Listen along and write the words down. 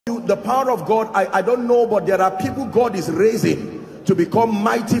The power of God, I don't know, but there are people God is raising to become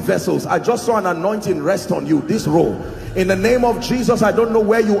mighty vessels. I just saw an anointing rest on you, this row. In the name of Jesus, I don't know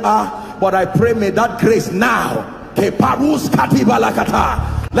where you are, but I pray may that grace now, let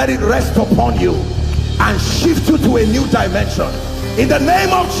it rest upon you and shift you to a new dimension. In the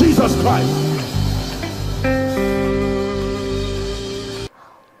name of Jesus Christ.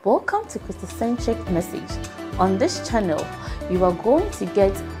 Welcome to Christocentric Message. On this channel, you are going to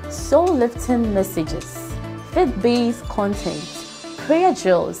get soul-lifting messages, faith-based content, prayer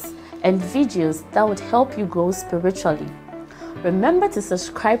drills, and videos that would help you grow spiritually. Remember to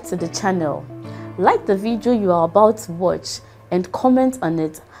subscribe to the channel, like the video you are about to watch, and comment on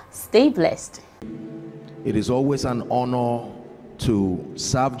it. Stay blessed. It is always an honor to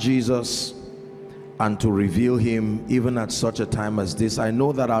serve Jesus and to reveal him even at such a time as this. I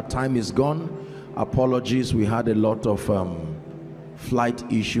know that our time is gone. Apologies, we had a lot of flight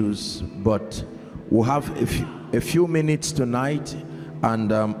issues, but we'll have a few minutes tonight,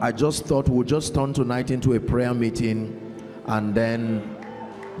 and I just thought we'll just turn tonight into a prayer meeting, and then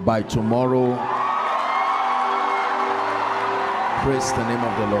by tomorrow, praise the name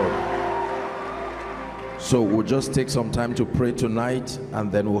of the Lord. So we'll just take some time to pray tonight,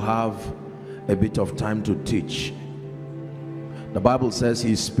 and then we'll have a bit of time to teach. The Bible says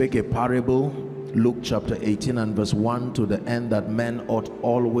he spake a parable, Luke chapter 18 and verse 1 to the end, that men ought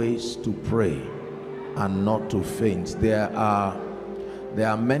always to pray and not to faint. There are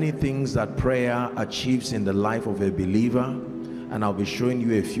many things that prayer achieves in the life of a believer, and I'll be showing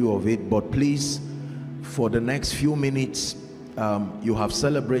you a few of it. But please, for the next few minutes, you have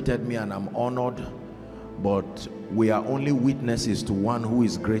celebrated me and I'm honored, but we are only witnesses to one who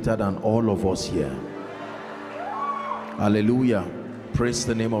is greater than all of us here. Hallelujah. Praise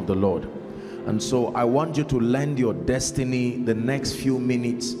the name of the Lord. And so I want you to lend your destiny the next few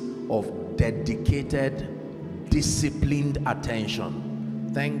minutes of dedicated, disciplined attention.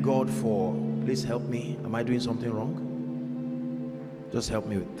 Thank God for, please help me. Am I doing something wrong? Just help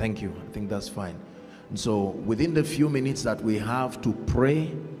me. Thank you. I think that's fine. And so within the few minutes that we have to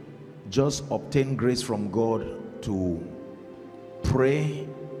pray, just obtain grace from God to pray.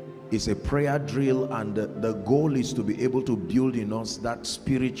 It's a prayer drill, and the goal is to be able to build in us that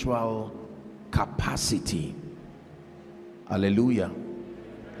spiritual capacity. Hallelujah.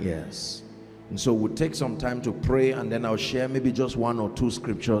 Yes. And so we'll take some time to pray, and then I'll share maybe just one or two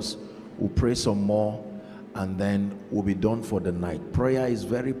scriptures. We'll pray some more, and then we'll be done for the night. Prayer is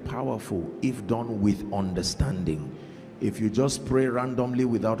very powerful if done with understanding. If you just pray randomly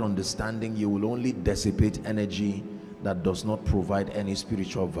without understanding, you will only dissipate energy that does not provide any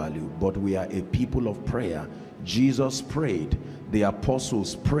spiritual value. But we are a people of prayer. Jesus prayed, the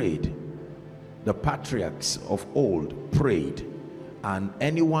apostles prayed, the patriarchs of old prayed, and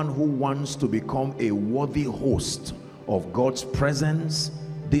anyone who wants to become a worthy host of God's presence,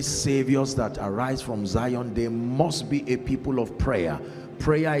 these saviors that arise from Zion, they must be a people of prayer.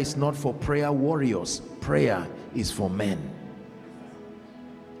 Prayer is not for prayer warriors. Prayer is for men.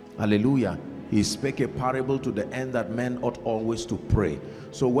 Hallelujah. He spake a parable to the end that men ought always to pray.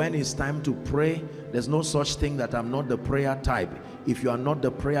 So when it's time to pray, there's no such thing that I'm not the prayer type. If you are not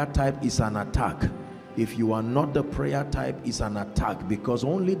the prayer type, it's an attack. If you are not the prayer type, it's an attack, because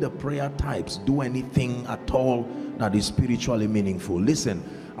only the prayer types do anything at all that is spiritually meaningful. Listen,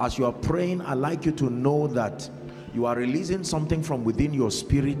 as you are praying, I like you to know that you are releasing something from within your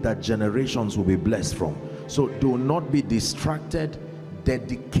spirit that generations will be blessed from. So do not be distracted.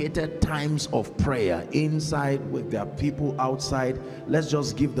 Dedicated times of prayer inside, with their people outside. Let's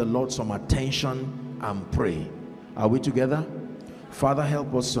just give the Lord some attention and pray. Are we together? Father,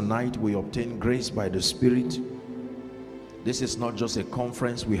 help us tonight. We obtain grace by the Spirit. This is not just a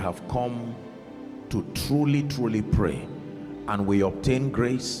conference. We have come to truly pray, and we obtain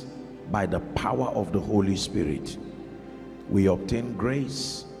grace by the power of the Holy Spirit. We obtain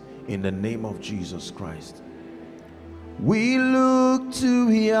grace in the name of Jesus Christ. We look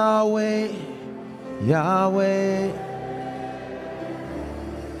to Yahweh, Yahweh.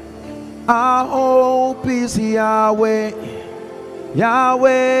 Our hope is Yahweh,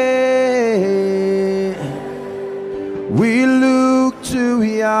 Yahweh. We look to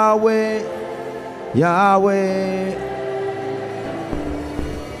Yahweh, Yahweh.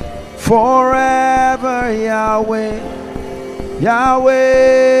 Forever Yahweh,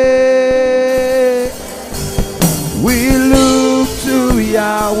 Yahweh. We look to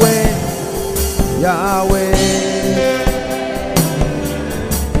Yahweh, Yahweh.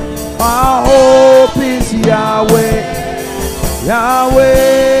 Our hope is Yahweh, Yahweh.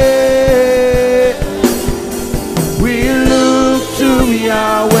 We look to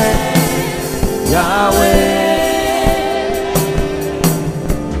Yahweh, Yahweh.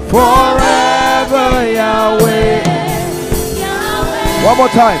 Forever Yahweh. One more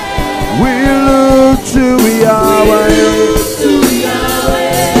time. We look to Yahweh.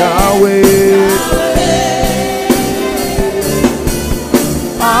 Yahweh.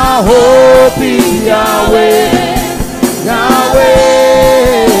 Our hope is Yahweh.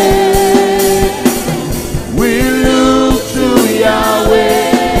 Yahweh. We look to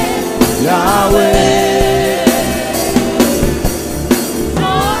Yahweh. Yahweh.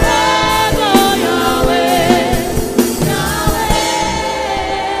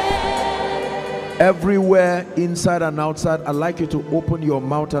 Everywhere, inside and outside, I'd like you to open your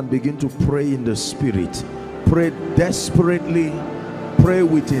mouth and begin to pray in the spirit. Pray desperately, pray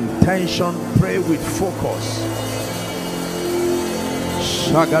with intention, pray with focus.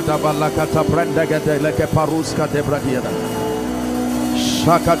 Shakata balakata brandagade leke paruska de bradiada.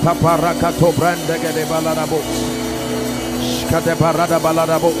 Shakata parakato brandagade baladabo. Shkate parada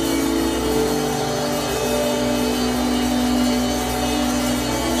baladabo.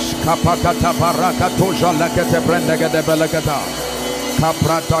 Kapakata parakato jalakete brandagade belakata.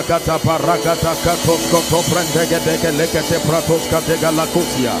 Kaprata kata parakata katos koto brandagade lekete pratos kate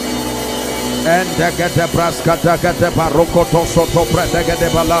galakusia. Endagade braskata kate parokoto soto brandagade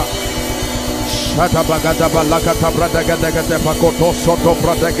bala. Shata bagada balakata brandagade pakoto soto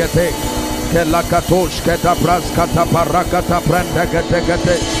brandagade. Kelakatosh keta braskata parakata brandagade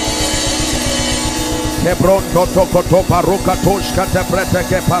gade. Hebron toto koto paruka toshka te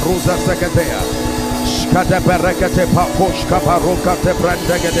preteke paruza seketea. Shkate berekete pakoshka paruka te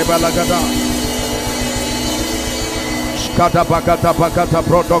brendege de balagada. Shkata bakata bakata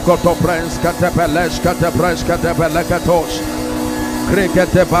protokoto prenska te peleshka te preska te belekatosh.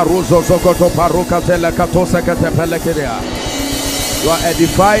 Krikete paruzo zokoto paruka te lekatosa te pelekidea. You are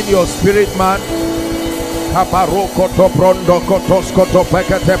edifying your spirit, man. Kaparuko to brondo kotosko to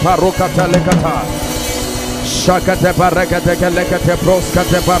pekete paruka te lekata. Shakate barakate kelekate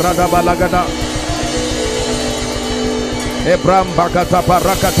proskate barada balagada. Ebram bakata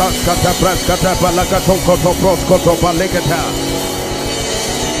barakata skata praskata balakato koto proskoto balegata.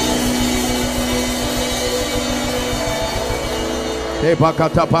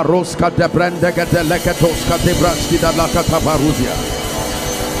 Ebakata baroskate brandegate lekatoskate braskida lakata baruzia.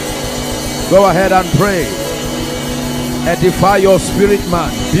 Go ahead and pray. Edify your spirit,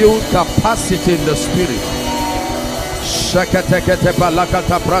 man. Build capacity in the spirit. Shakatekete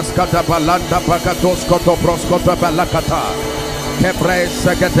balakata praskata balanda pakatos koto proskoto balakata. Kepres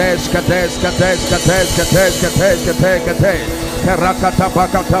kates kates kates kates kates kates kates kates. Kerakata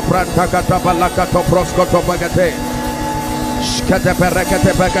bakata brantakata balakato proskoto bagate. Shkate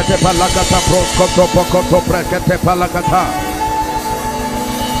perekete bakate balakata proskoto pokoto prekete balakata.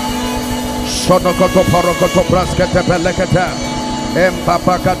 Shonokoto porokoto praskete balakata.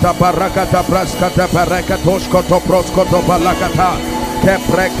 Empapakata barakata praskata parakatoshkoto proskoto balakata.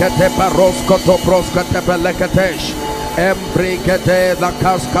 Keprekete paroskoto proskate belekatesh. Embrikete la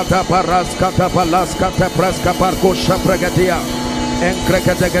kaskata paraskata balaskata praska parkusha pregatia.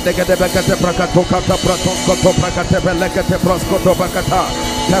 Enkrekete gedegede bekete prakatokata pratoskoto prakate belekete proskoto bakata.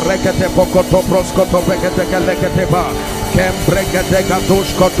 Kerekete pokoto proskoto bekete kelekete ba. Kembrekete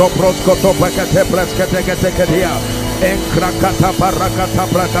katushkoto proskoto bekete preskete getekedia. Enkrakata parakata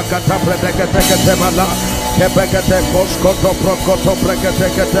prakakata predekete mala. Kebekete koskoto prokoto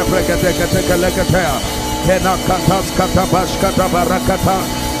prekete prekete kelekete. Kenakatas kata bashkata barakata.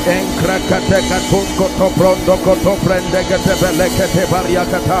 Enkrakate katuskoto prondo koto prendekete belekete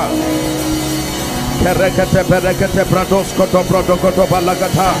bariakata. Kerekete berekete pradoskoto prondo koto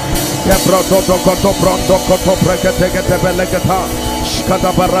balakata. Kebroto koto prondo koto prekete belekata.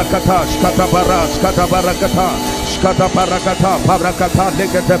 Shkata barakata, shkata barakata. Shkata barakata, barakata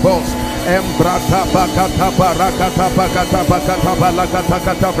legete bos. Embrata bakata barakata bakata bakata balakata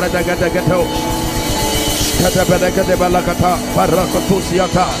kata bredegete. Shkata berekete balakata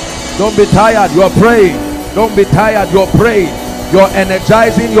barakatusiata. Don't be tired, you are praying. Don't be tired, you are praying. You are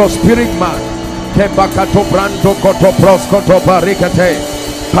energizing your spirit, man. Kebakato brando koto proskoto barikate.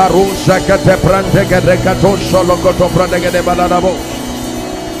 Parusha kate brandegede kato sholokoto brandegede baladabo.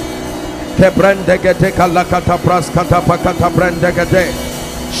 Kebrandegede kalakata praskata pakata brandegede.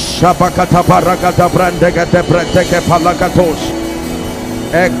 Shabakata barakata brandegede breteke palakatos.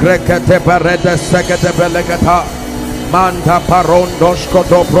 Ekrekete barede sekete belekata. Manda parondos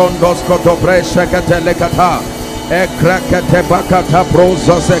koto brondos koto bresekete lekata. Ekrekete bakata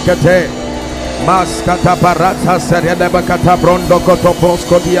brozo sekete. Maskata barata seriele bakata brondo koto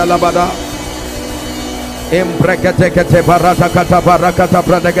prosko dialabada. Imbrekete kete barata kata barakata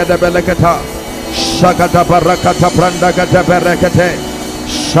bradegede belekata. Shagada barakata branda gada berekete.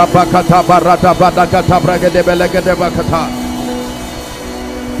 Shabakata barata badakata bragade belegade bakata.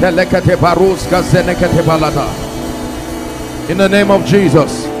 Telekate barus gazenekate balada. In the name of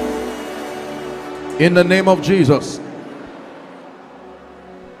Jesus. In the name of Jesus.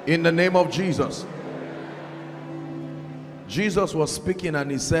 In the name of Jesus. Jesus was speaking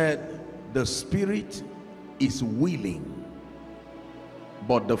and he said, the spirit is willing,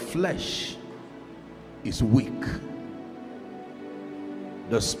 but the flesh is weak.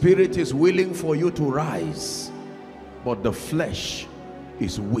 The spirit is willing for you to rise, but the flesh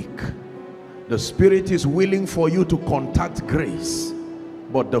is weak. The spirit is willing for you to contact grace,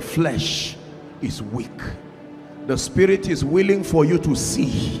 but the flesh is weak. The spirit is willing for you to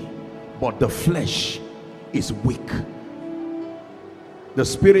see, but the flesh is weak. The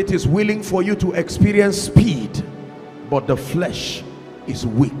spirit is willing for you to experience speed, but the flesh is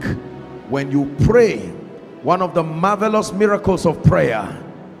weak. When you pray, one of the marvelous miracles of prayer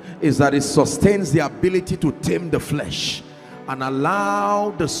is that it sustains the ability to tame the flesh and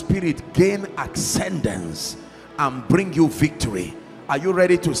allow the spirit gain ascendance and bring you victory. Are you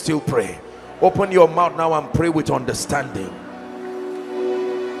ready to still pray? Open your mouth now and pray with understanding.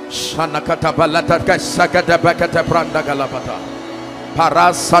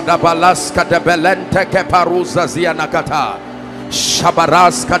 Parasada balaska de belente ke paruza zianakata.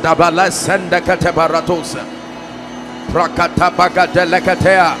 Shabaraska da balesende kete baratus. Prakata baga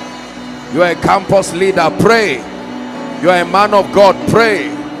delekatea. You are a campus leader, pray. You are a man of God, pray.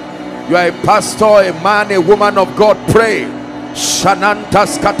 You are a pastor, a man, a woman of God, pray.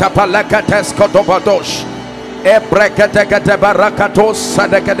 Shanantas katapalekates kotobadosh. Ebrekete kete barakatos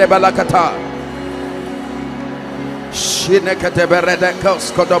sadeke de balakata. Shinekete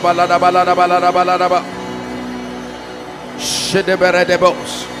beredekos kotobalada balada balada balada ba. Shede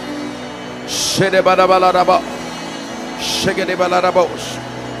beredebos. Shede balada balada ba. Shegede balada bos.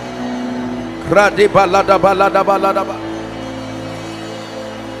 Kradi balada balada balada ba.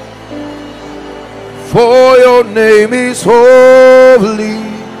 For your name is holy.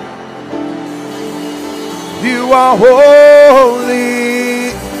 You are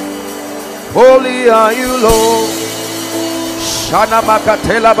holy. Holy are you, Lord. Shana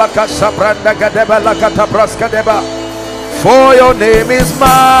makatela bakasa branda gadeba lakata braska deba. For your name is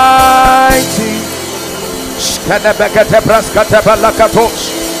mighty. Shkene bekete braska deba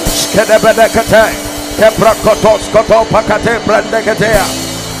lakatos. Shkene bekete kebrakotos koto pakate branda gadea.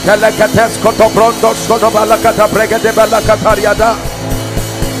 Telekates koto brondos koto balakata brega deba lakatariada.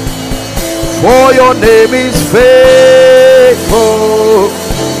 For your name is faithful.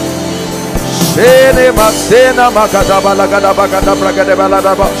 Shene masena makata balagada bagada bragade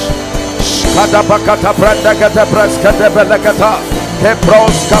baladabash. Shkada bakata branda kata praskate belakata.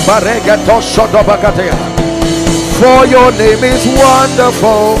 Kepros kabarega toshodo bagatea. For your name is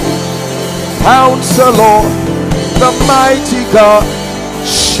wonderful. Counselor, the mighty God.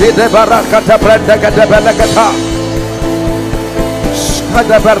 Shede barakata branda kata belakata.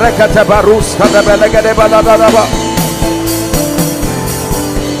 Shkada barakata barus kata belagade baladaba.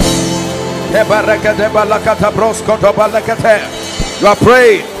 You are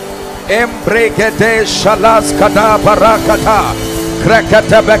praying. Embregede shalas kada barakata.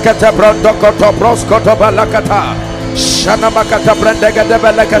 Krekete bekete brondokoto broskoto balakata. Shanamakata brandegede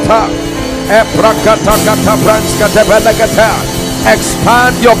belakata. Eprakata kata branskate belakata.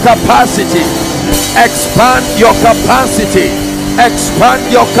 Expand your capacity. Expand your capacity. Expand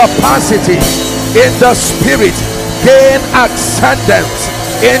your capacity in the spirit. Gain ascendance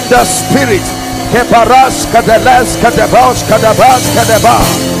in the spirit. Keparas kadeles kadebos kadebas kadeba.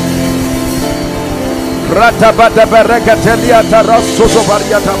 Ratabada bereketelia tarasuzo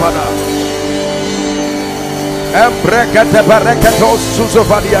variata bana. Embrekete bereketos suzo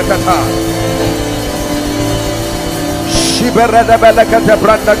variakata. Shiberede belekete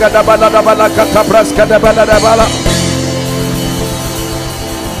branda gadabala dabala katabras kadebala dabala.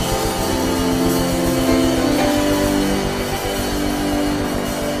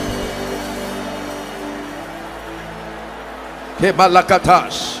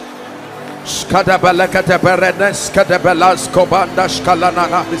 Kebalakatash Skadabalakata Berenes Kadabelas Kobanda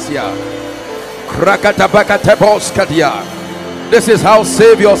Shkalana Hisia Krakatabakatebos Kadia. This is how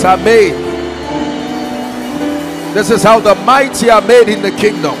saviors are made. This is how the mighty are made in the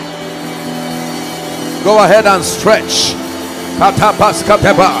kingdom. Go ahead and stretch. Katapas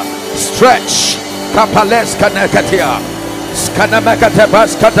Kateba. Stretch. Kapales Kanakatia.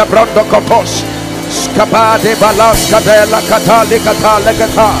 Skanamakatebas Katabrondo Kotosh. Skabade balaska de la kata lekata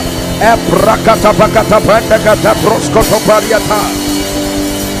lekata ebrakata bakata branda kata proskoto pariata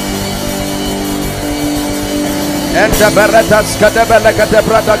And the Beretas Cadabella de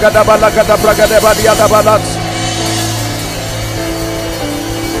Brada Gadabala Gadabraga de Badia de Balas.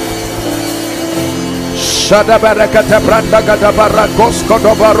 Shadabaraka de Branda Gadabara Cosco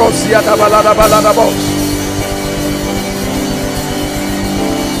de Barosia de Balada Baladabos.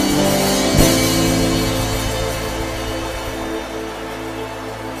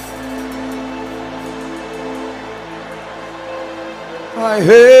 I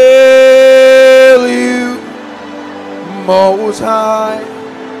hail you, Most High.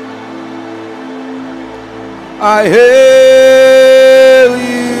 I hail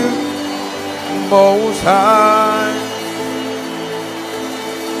you, Most High.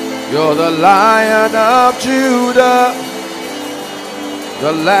 You're the Lion of Judah,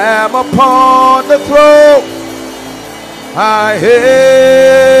 the Lamb upon the throne. I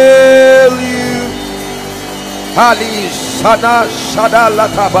hail you, Ali Sana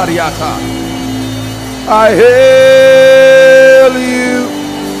Shadalata Bariata. I hail you,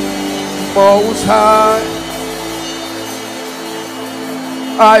 Most High.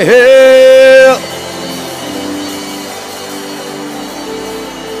 I hail.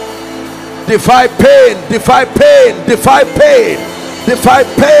 Defy pain, defy pain, defy pain, defy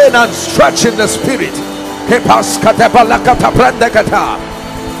pain and stretch in the spirit. Kepas katabalakata brandekata.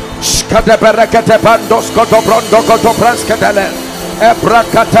 Shkadeberekete bandos koto brondo koto praskatele.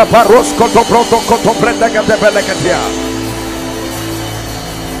 Ebrakata baros koto brondo koto brandekate belekatia.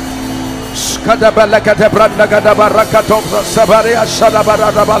 Shkadebelekete brandekata barakato sabaria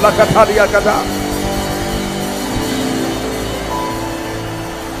shadabarada balakataria gada.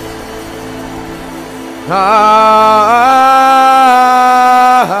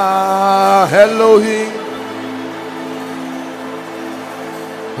 Elohim.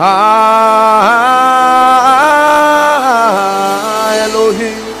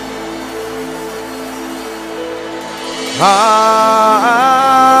 Elohim.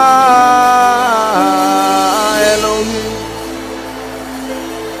 Elohim.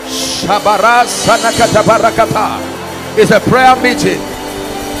 Shabara Sanakata Barakata is a prayer meeting.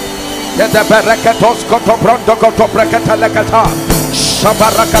 Get the Barakatos Koto Brondo Koto Brakata Lekata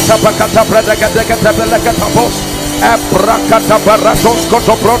Shabarakata Bakata Bradakata Belekatapos Ebrakata Baratos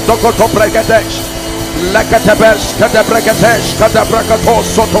Koto Brondo Koto Bragadesh Lekatabes Kata Bragadesh Kata Brakatos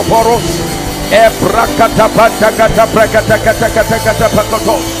Sotoporos Ebrakata Bantakata Brakata Kata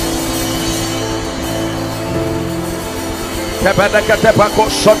Pakotos Kebanakata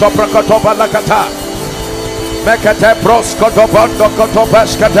Bakos Soto Brakato Balakata Mekate prosko do bondo koto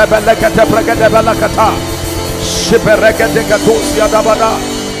beskate belekate pregate belakata shiberekate katusia dabada.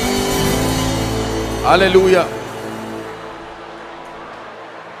 Hallelujah.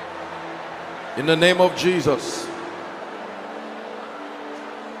 In the name of Jesus.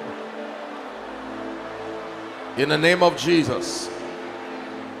 In the name of Jesus.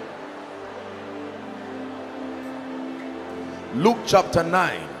 Luke chapter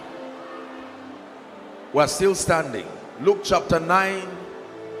 9. We're still standing. Luke chapter 9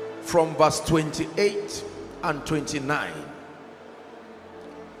 from verse 28 and 29.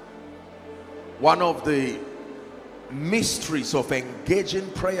 One of the mysteries of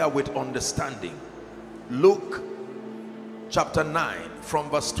engaging prayer with understanding. Luke chapter 9 from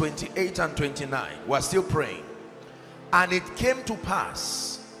verse 28 and 29. We're still praying. And it came to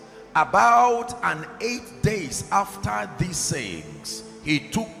pass about 8 days after these sayings, he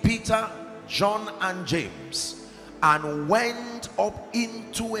took Peter, John and James and went up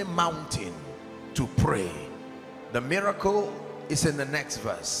into a mountain to pray. The miracle is in the next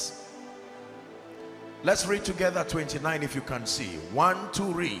verse. Let's read together 29 if you can see. 1,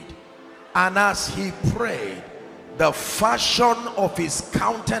 2, read. And as he prayed, the fashion of his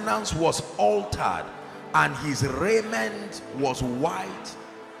countenance was altered and his raiment was white.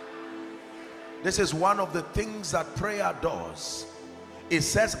 This is one of the things that prayer does. It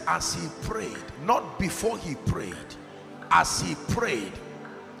says as he prayed, not before he prayed. As he prayed,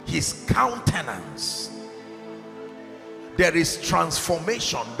 his countenance. There is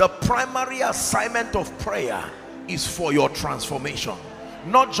transformation. The primary assignment of prayer is for your transformation,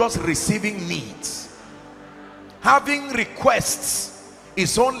 not just receiving needs. Having requests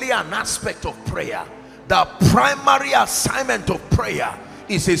is only an aspect of prayer. The primary assignment of prayer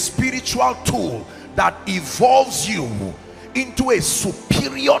is a spiritual tool that evolves you into a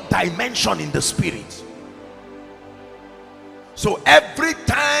superior dimension in the spirit. So every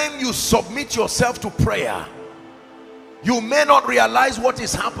time you submit yourself to prayer, you may not realize what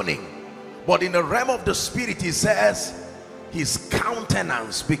is happening, but in the realm of the spirit, he says his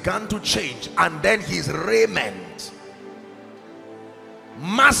countenance began to change, and then his raiment,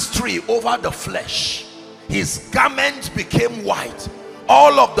 mastery over the flesh. his garment became white.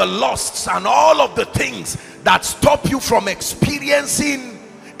 All of the lusts and all of the things that stop you from experiencing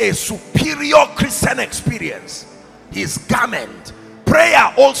a superior Christian experience, his garment.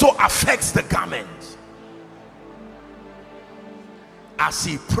 Prayer also affects the garment. As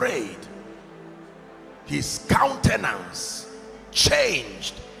he prayed, his countenance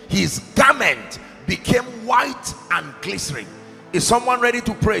changed. His garment became white and glistening. Is someone ready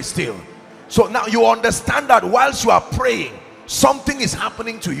to pray still? So now you understand that whilst you are praying, something is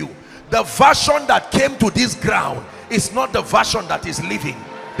happening to you. The version that came to this ground is not the version that is living.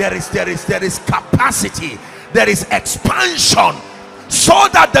 There is capacity, there is expansion, so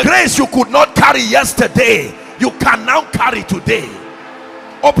that the grace you could not carry yesterday, you can now carry today.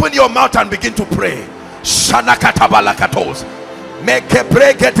 Open your mouth and begin to pray.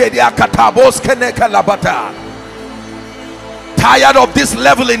 Tired of this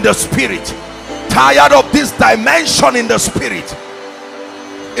level in the spirit, tired of this dimension in the spirit.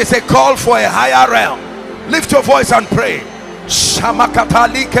 It's a call for a higher realm. Lift your voice and pray.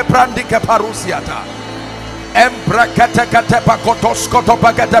 Shamakatali keprandi keparusiata. Embrakete katepa kotoskoto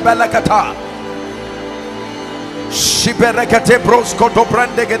pakete belakata. Shiberekete broskoto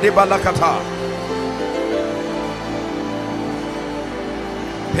brandege di balakata.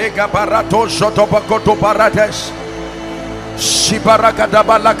 Pega barato shoto pakoto baratesh. Shibarakata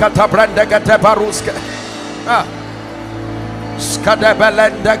balakata brandege te paruske.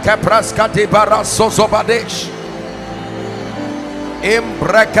 Skadebelende kepraskati baraso zobadesh.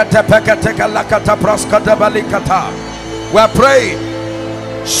 Imbrekete pekete kalakata praskata balikata. We're praying.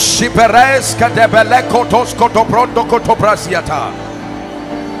 Shiberes kadebele kotos kotobrondo kotobrasiata.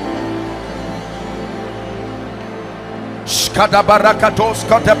 Skadabarakatos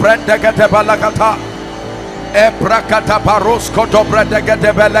kotebrende kete balakata. Ebrakata paros kotobrende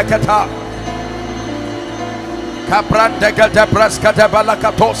kete belekata.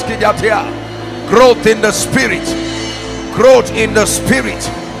 Growth in the spirit, growth in the spirit.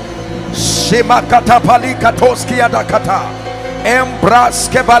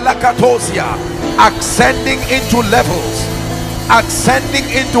 Ascending into levels, ascending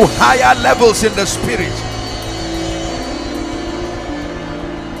into higher levels in the spirit.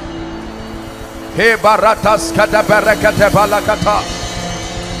 He baratas kada berekate balakata.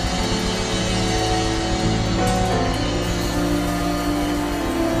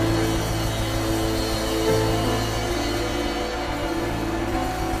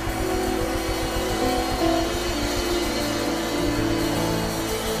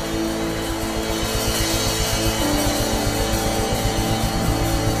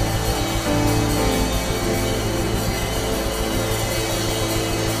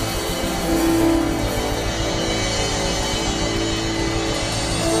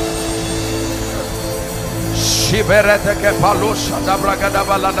 Shiberete palusha dabragada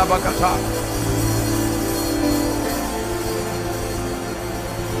balada bakata.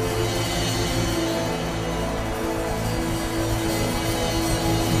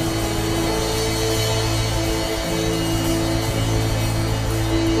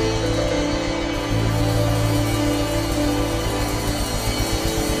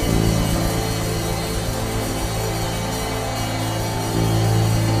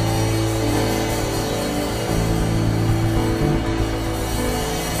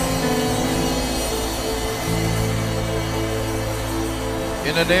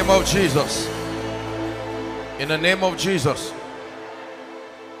 In the name of Jesus, in the name of Jesus,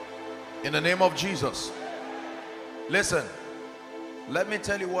 in the name of Jesus. Listen, let me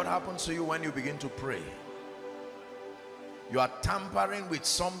tell you what happens to you when you begin to pray. You are tampering with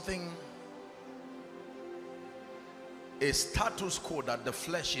something, a status quo that the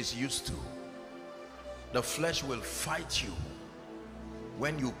flesh is used to. The flesh will fight you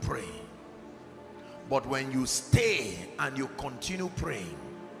when you pray. But when you stay and you continue praying,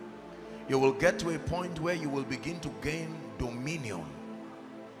 you will get to a point where you will begin to gain dominion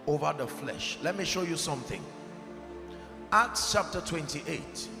over the flesh. Let me show you something. Acts chapter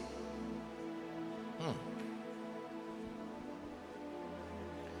 28.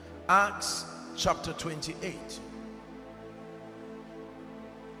 Acts chapter 28.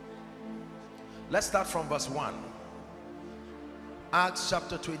 Let's start from verse 1. Acts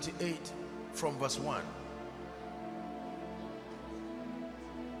chapter 28 from verse 1.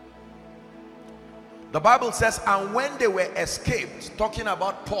 The Bible says, and when they were escaped, talking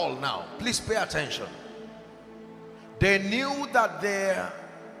about Paul now, please pay attention. They knew that their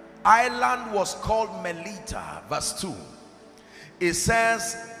island was called Melita. Verse 2. It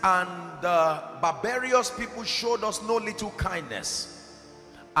says, and the barbarous people showed us no little kindness,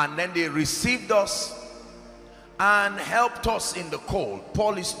 and then they received us and helped us in the cold.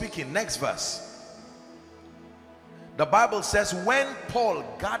 Paul is speaking. Next verse. The Bible says, when Paul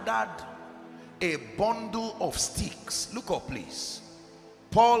gathered a bundle of sticks, look up please.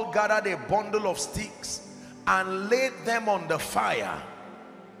 Paul gathered a bundle of sticks and laid them on the fire,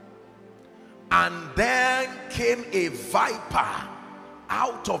 and then came a viper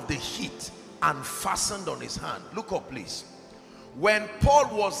out of the heat and fastened on his hand. Look up please. When Paul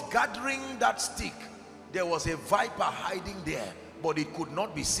was gathering that stick, there was a viper hiding there, but it could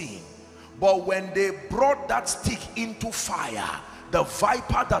not be seen. But when they brought that stick into fire, the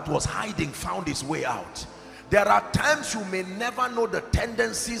viper that was hiding found its way out. There are times you may never know the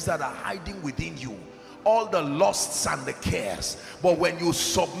tendencies that are hiding within you, all the lusts and the cares, but when you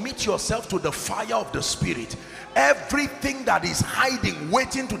submit yourself to the fire of the Spirit, everything that is hiding,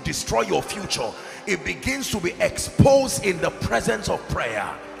 waiting to destroy your future, it begins to be exposed in the presence of prayer.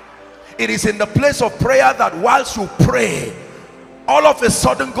 It is in the place of prayer that whilst you pray, all of a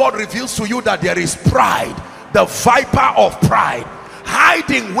sudden God reveals to you that there is pride, the viper of pride,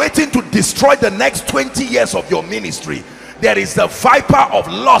 hiding, waiting to destroy the next 20 years of your ministry. There is the viper of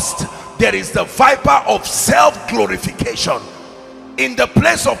lust. There is the viper of self-glorification. In the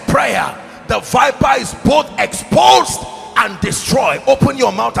place of prayer, the viper is both exposed and destroyed. Open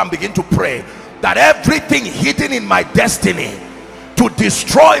your mouth and begin to pray that everything hidden in my destiny to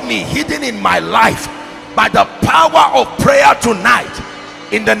destroy me, hidden in my life, by the power of prayer tonight,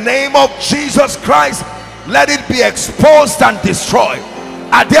 in the name of Jesus Christ, let it be exposed and destroyed.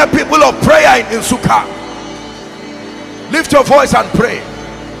 Are there people of prayer in Nsukka? Lift your voice and pray.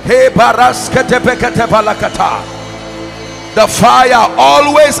 The fire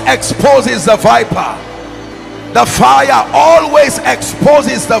always exposes the viper. The fire always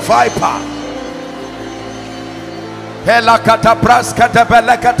exposes the viper.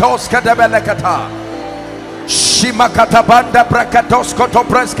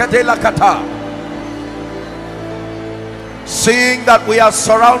 Seeing that we are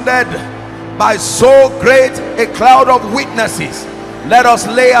surrounded by so great a cloud of witnesses, let us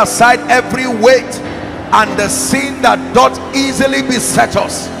lay aside every weight and the sin that doth easily beset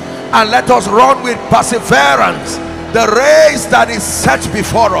us, and let us run with perseverance the race that is set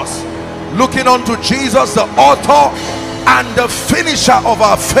before us, looking unto Jesus, the author and the finisher of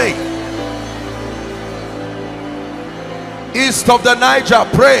our faith. East of the Niger,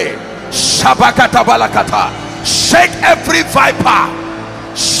 pray. Shabakata balakata. Shake every viper.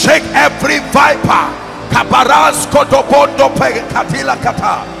 Shake every viper. Kabaras kotobondo katila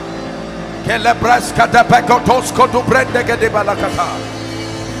kata. Kelebras katapekotos kotubrende balakata.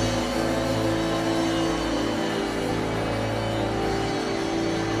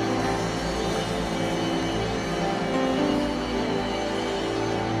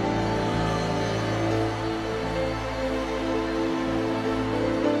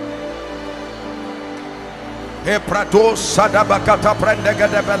 Epratos sadabakata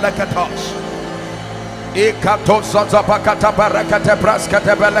prendegede belekatos. Ikatos zazabakata barakate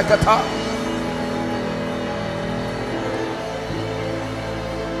praskate belekata.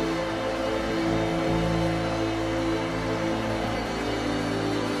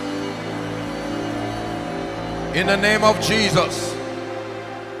 In the name of Jesus.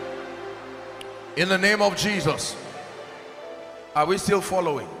 In the name of Jesus. Are we still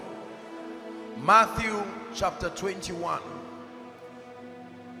following? Matthew chapter 21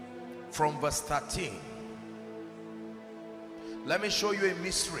 from verse 13. Let me show you a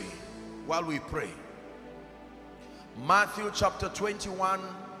mystery while we pray. Matthew chapter 21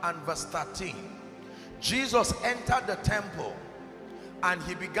 and verse 13. Jesus entered the temple and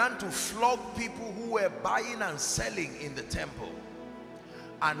he began to flog people who were buying and selling in the temple.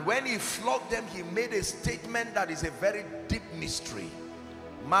 And when he flogged them, he made a statement that is a very deep mystery.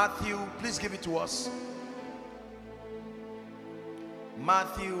 Matthew, please give it to us.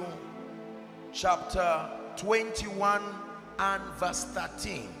 Matthew chapter 21 and verse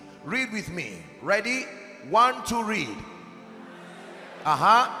 13. Read with me. Ready? 1, 2, read.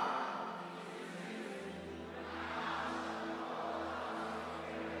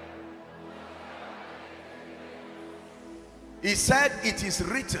 He said, it is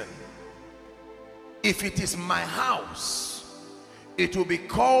written, if it is my house, it will be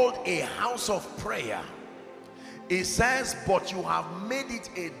called a house of prayer. It says, but you have made it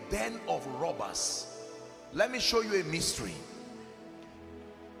a den of robbers. Let me show you a mystery.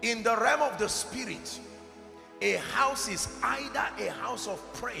 In the realm of the spirit, a house is either a house of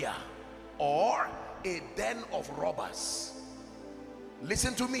prayer or a den of robbers.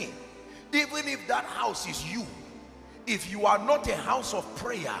 Listen to me. Even if that house is you, if you are not a house of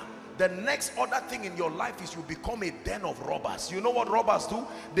prayer, the next other thing in your life is you become a den of robbers. You know what robbers do?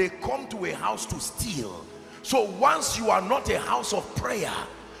 They come to a house to steal. So once you are not a house of prayer,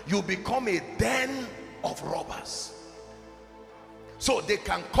 you become a den of robbers. So they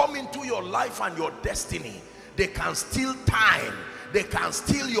can come into your life and your destiny. They can steal time. They can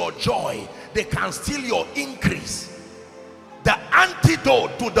steal your joy. They can steal your increase. The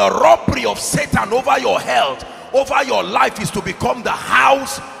antidote to the robbery of Satan over your health, over your life, is to become the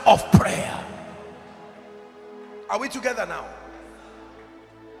house of prayer. Are we together now?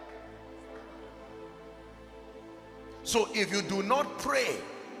 So if you do not pray,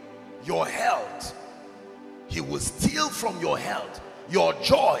 your health, he will steal from your health. Your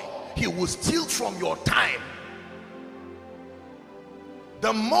joy, he will steal from your time.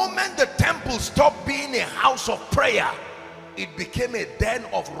 The moment the temple stopped being a house of prayer, it became a den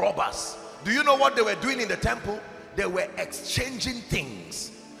of robbers. Do you know what they were doing in the temple? They were exchanging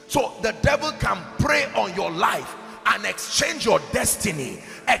things. So the devil can prey on your life and exchange your destiny,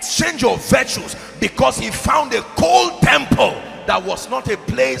 exchange your virtues, because he found a cold temple that was not a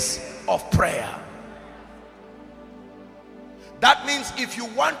place of prayer. That means if you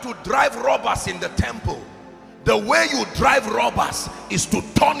want to drive robbers in the temple, the way you drive robbers is to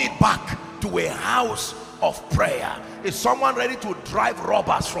turn it back to a house of prayer. Is someone ready to drive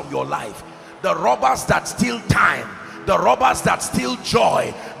robbers from your life? The robbers that steal time, the robbers that steal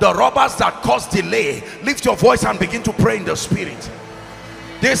joy, the robbers that cause delay. Lift your voice and begin to pray in the spirit.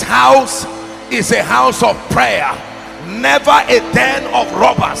 This house is a house of prayer, never a den of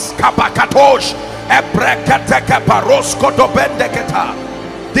robbers.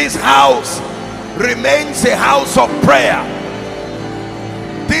 This house remains a house of prayer.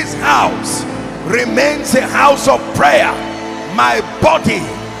 This house remains a house of prayer. My body,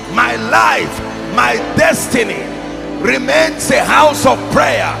 my life, my destiny remains a house of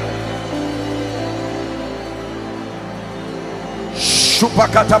prayer.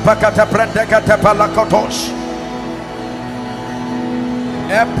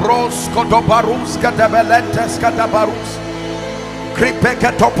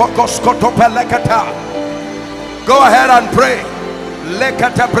 Go ahead and pray.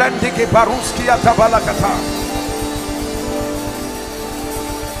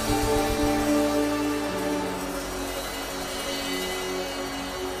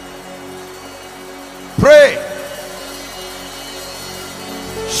 Pray.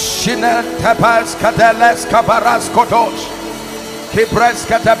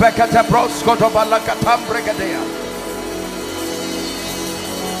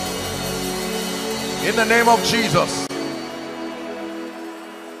 In the name of Jesus.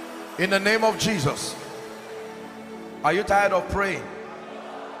 In the name of Jesus. Are you tired of praying?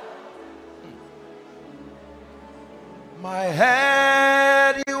 My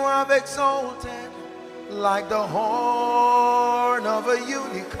head you have exalted like the horn of a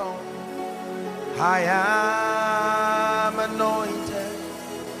unicorn. I am anointed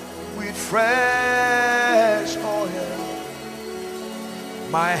with fresh oil.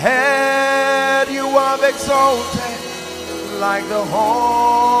 My head you have exalted like the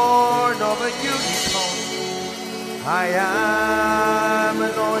horn of a unicorn. I am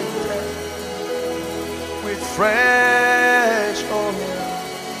anointed with fresh oil.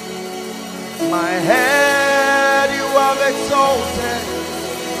 My head you have exalted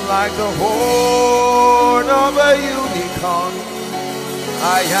like the horn of a unicorn.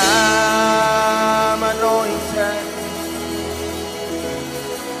 I am anointed.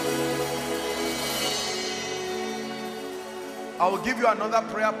 I will give you another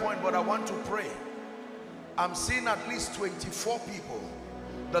prayer point, but I want to pray. I'm seeing at least 24 people.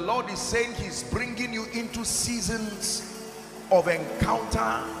 The Lord is saying he's bringing you into seasons of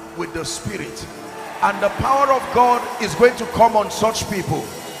encounter with the Spirit, and the power of God is going to come on such people.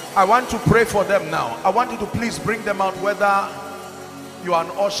 I want to pray for them now. I want you to please bring them out, whether you are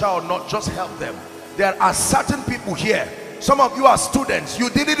an usher or not. Just help them. There are certain people here. Some of you are students. You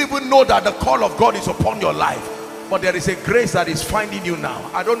didn't even know that the call of God is upon your life, but there is a grace that is finding you now.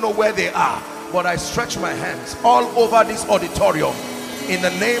 I don't know where they are, but I stretch my hands all over this auditorium in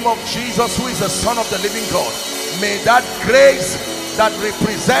the name of Jesus, who is the Son of the living God. May that grace that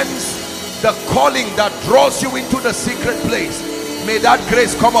represents the calling that draws you into the secret place, may that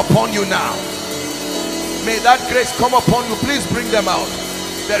grace come upon you now. May that grace come upon you. Please bring them out.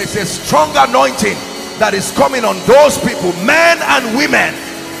 There is a strong anointing that is coming on those people, men and women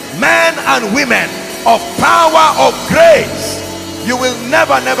of power, of grace. You will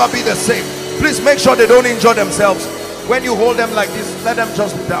never be the same. Please make sure they don't injure themselves. When you hold them like this, let them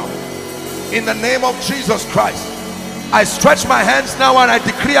just be down. In the name of Jesus Christ. I stretch my hands now and I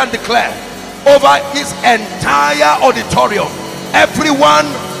decree and declare over his entire auditorium, everyone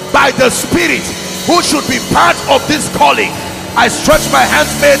by the Spirit who should be part of this calling, I stretch my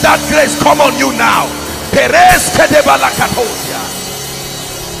hands. May that grace come on you now.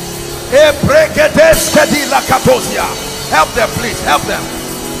 Help them, please, help them.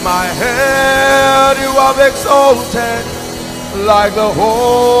 My head you have exalted like the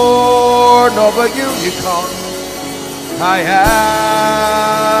horn of a unicorn. I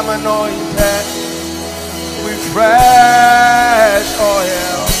am anointed with fresh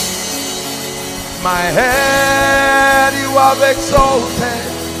oil. My head you have exalted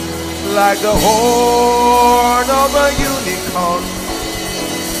like the horn of a unicorn.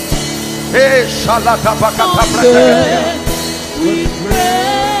 Hey, shalata bakata brakata.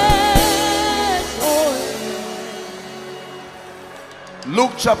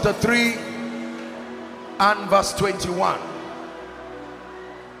 Luke chapter 3 and verse 21.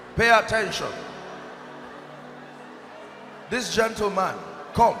 Pay attention. This gentleman,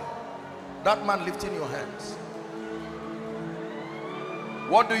 come. That man lifting your hands.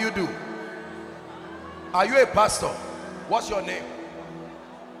 What do you do? Are you a pastor? What's your name?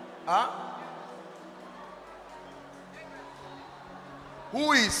 Huh?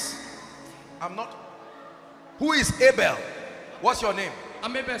 Who is? I'm not. Who is Abel? What's your name?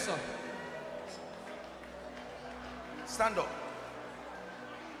 I'm Abel, sir. Stand up.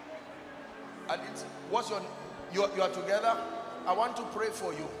 And it's, what's your? You are together. I want to pray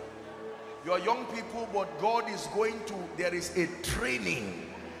for you. You are young people, but God is going to. There is a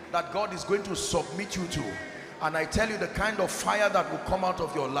training that God is going to submit you to, and I tell you the kind of fire that will come out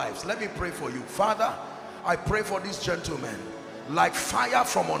of your lives. Let me pray for you. Father, I pray for this gentleman, like fire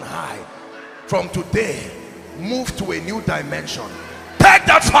from on high. From today, move to a new dimension. Take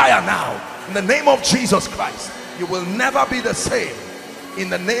that fire now in the name of Jesus Christ. You will never be the same in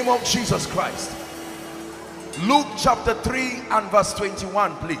the name of Jesus Christ. Luke chapter 3 and verse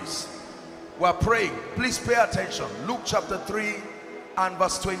 21, please. We're praying. Please pay attention. Luke chapter 3 and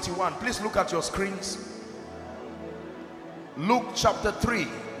verse 21. Please look at your screens. Luke chapter 3.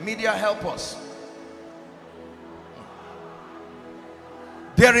 Media, help us.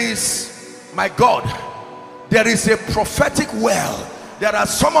 There is, my God, there is a prophetic well. There are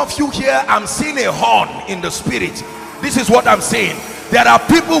some of you here, I'm seeing a horn in the spirit. This is what I'm saying. There are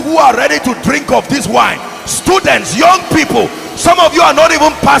people who are ready to drink of this wine. Students, young people, some of you are not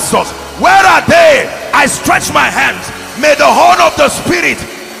even pastors. Where are they? I stretch my hands. May the horn of the Spirit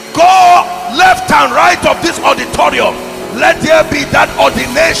go left and right of this auditorium. Let there be that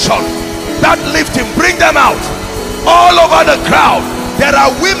ordination, that lifting. Bring them out all over the crowd. There are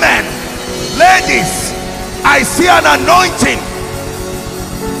women, ladies. I see an anointing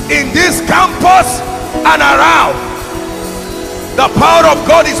in this campus and around. The power of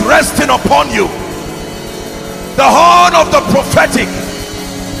God is resting upon you. The horn of the prophetic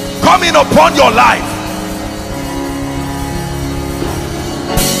coming upon your life.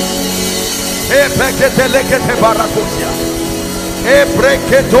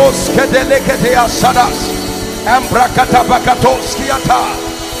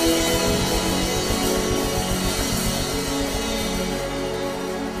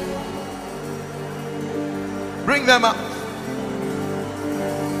 Bring them up.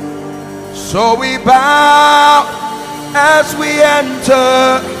 So we bow as we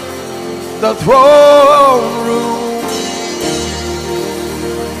enter the throne room,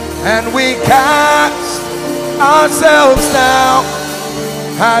 and we cast ourselves down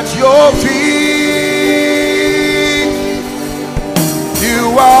at your feet.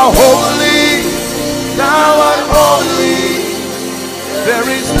 You are holy, thou art holy. There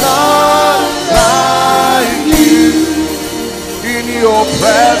is none like you. In your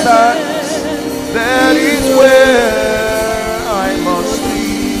presence, that is where I must be.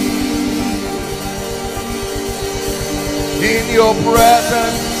 In your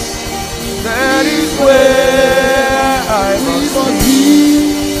presence, that is where I must be.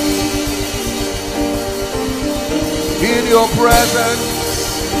 In your presence,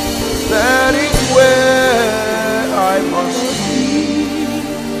 that is where I must be.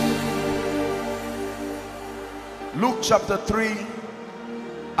 Luke chapter 3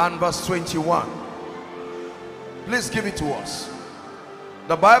 and verse 21. Please give it to us.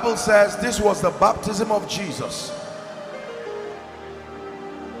 The Bible says this was the baptism of Jesus.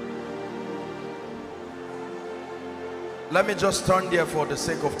 Let me just turn there for the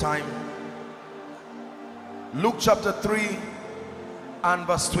sake of time. Luke chapter 3 and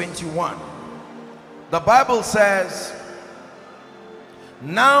verse 21. The Bible says,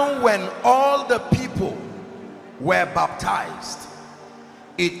 now when all the people were baptized,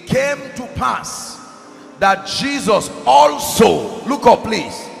 it came to pass that Jesus also, look up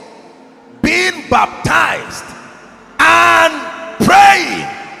please, being baptized and praying,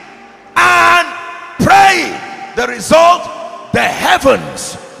 the result, the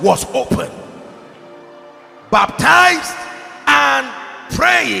heavens was open. Baptized and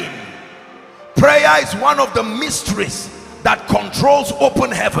praying. Prayer is one of the mysteries that controls open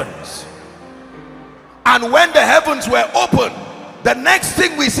heavens. And when the heavens were open, the next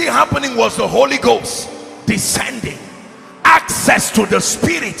thing we see happening was the Holy Ghost descending, access to the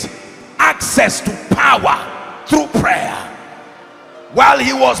Spirit, access to power through prayer. While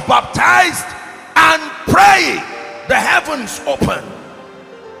he was baptized and praying, the heavens opened.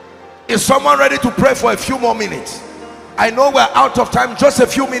 Is someone ready to pray for a few more minutes? I know we're out of time, just a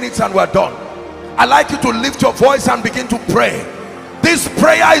few minutes and we're done. I'd like you to lift your voice and begin to pray. This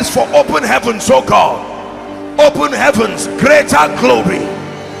prayer is for open heavens, oh God. Open heavens, greater glory.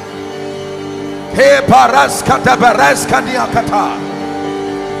 Being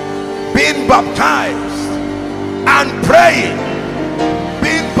baptized and praying,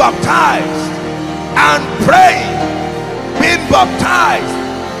 being baptized and praying, being baptized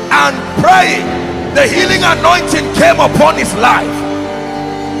and praying. The healing anointing came upon his life.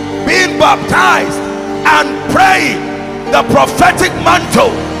 Being baptized and praying, the prophetic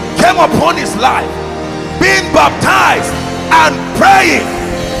mantle came upon his life. Being baptized and praying,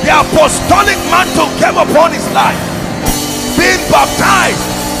 the apostolic mantle came upon his life. Being baptized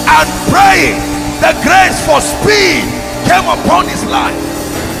and praying, the grace for speed came upon his life.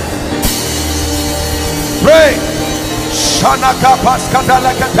 Pray. Shanaka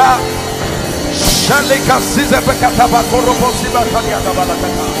paskadalakata. Shalika sizepekata bakorobo sibatania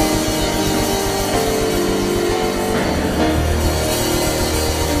dabalakata.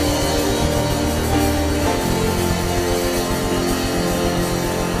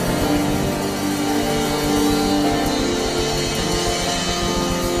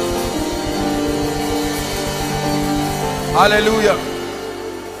 Hallelujah.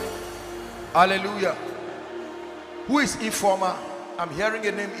 Hallelujah. Who is Ifoma? I'm hearing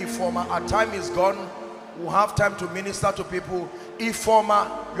a name, Ifoma. Our time is gone. We'll have time to minister to people. Ifoma,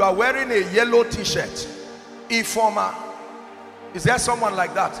 you are wearing a yellow t-shirt. Ifoma. Is there someone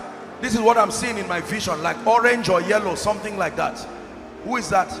like that? This is what I'm seeing in my vision, like orange or yellow, something like that. Who is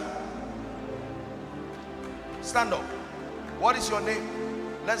that? Stand up. What is your name?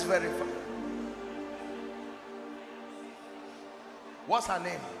 Let's verify. What's her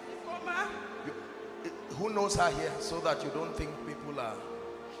name? Who knows her here, so that you don't think people are...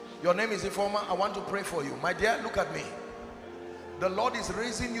 Your name is Ifoma. I want to pray for you. My dear, look at me. The Lord is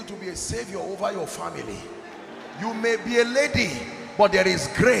raising you to be a savior over your family. You may be a lady, but there is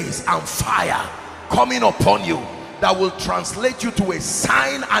grace and fire coming upon you that will translate you to a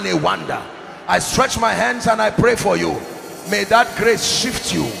sign and a wonder. I stretch my hands and I pray for you. May that grace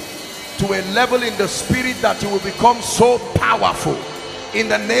shift you to a level in the spirit that you will become so powerful. In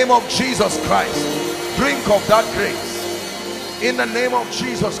the name of Jesus Christ, drink of that grace. In the name of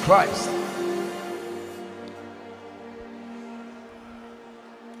Jesus Christ.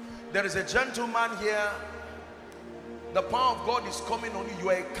 There is a gentleman here. The power of God is coming on you. You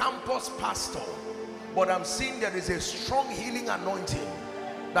are a campus pastor, but I'm seeing there is a strong healing anointing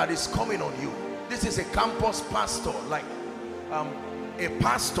that is coming on you. This is a campus pastor, like a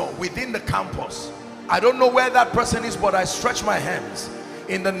pastor within the campus. I don't know where that person is, but I stretch my hands.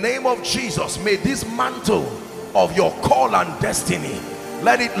 In the name of Jesus, may this mantle of your call and destiny,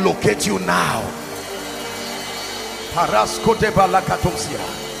 let it locate you now.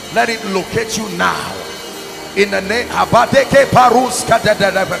 Let it locate you now. In the name Habadeke Paruska de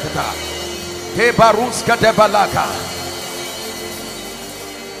Debekata. He Baruska de Balaka.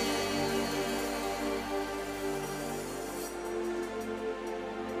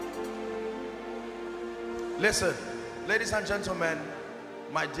 Listen, ladies and gentlemen,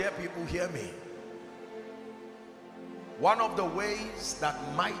 my dear people, hear me. One of the ways that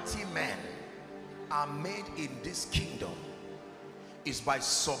mighty men are made in this kingdom is by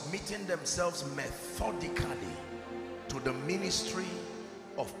submitting themselves methodically to the ministry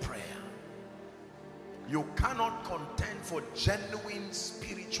of prayer. You cannot contend for genuine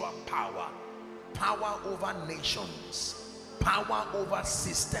spiritual power, power over nations, power over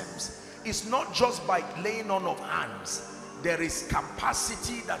systems. It's not just by laying on of hands. There is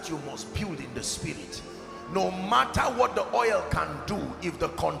capacity that you must build in the spirit. No matter what the oil can do, if the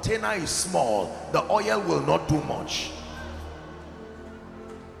container is small, the oil will not do much.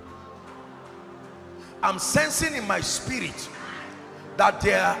 I'm sensing in my spirit that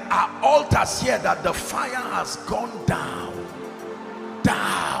there are altars here that the fire has gone down.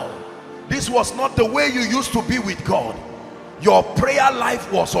 This was not the way you used to be with God. Your prayer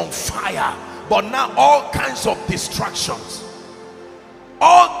life was on fire, but now all kinds of distractions,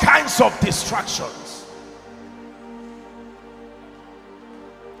 all kinds of distractions,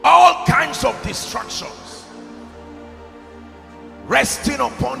 all kinds of distractions resting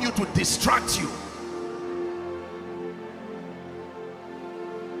upon you to distract you.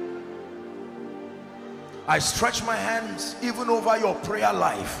 I stretch my hands even over your prayer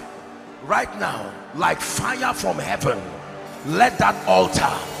life right now, like fire from heaven. Let that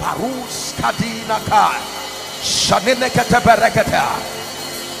altar,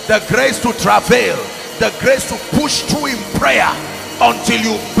 the grace to travail, the grace to push through in prayer until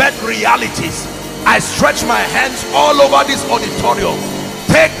you bet realities. I stretch my hands all over this auditorium.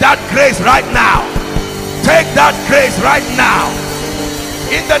 Take that grace right now. Take that grace right now.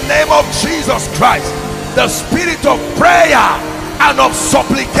 In the name of Jesus Christ, the spirit of prayer and of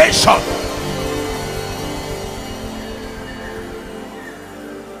supplication.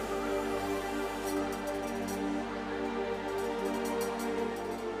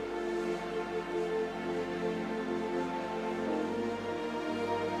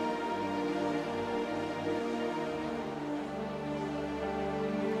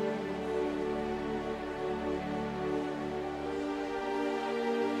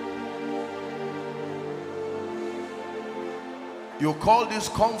 You call this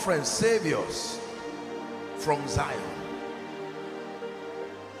conference Saviors from Zion.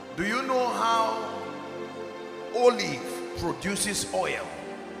 Do you know how olive produces oil?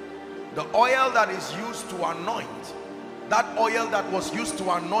 The oil that is used to anoint, that oil that was used to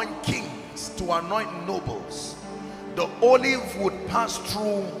anoint kings, to anoint nobles, the olive would pass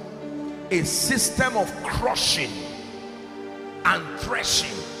through a system of crushing and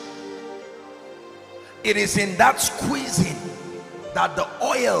threshing. It is in that squeezing that the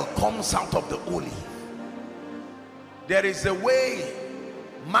oil comes out of the olive. There is a way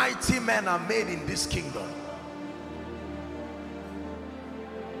mighty men are made in this kingdom.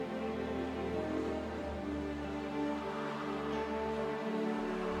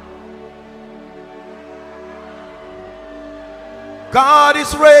 God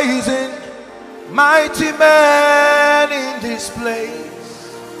is raising mighty men in this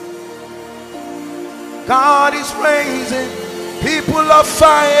place. God is raising people of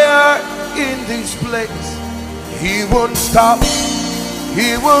fire in this place. He won't stop.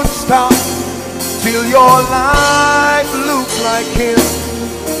 He won't stop till your life looks like him.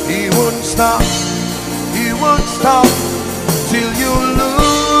 He won't stop. He won't stop till you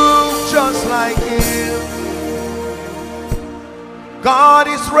look just like him. God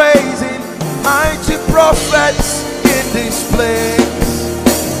is raising mighty prophets in this place.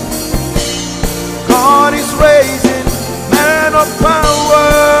 God is raising men of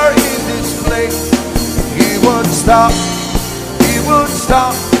power in this place. He won't stop. He won't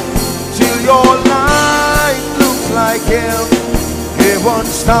stop till your life looks like him. He won't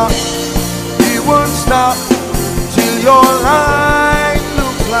stop. He won't stop till your life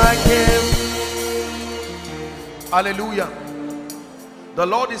looks like him. Hallelujah. The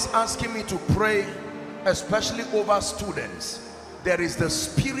Lord is asking me to pray especially over students. There is the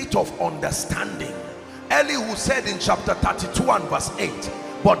spirit of understanding. Elihu said in chapter 32 and verse 8,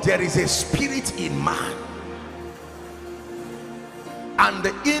 but there is a spirit in man, and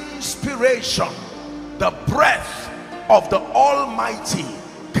the inspiration, the breath of the Almighty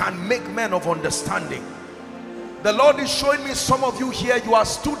can make men of understanding. The Lord is showing me some of you here, you are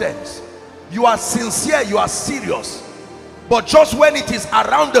students, you are sincere, you are serious, but just when it is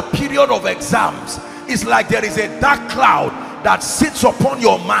around the period of exams, it's like there is a dark cloud that sits upon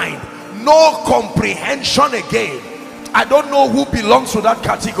your mind. No comprehension again. I don't know who belongs to that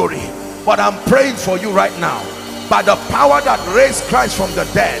category, but I'm praying for you right now, by the power that raised Christ from the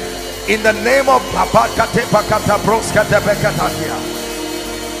dead, in the name of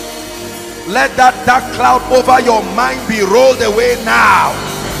let that dark cloud over your mind be rolled away now.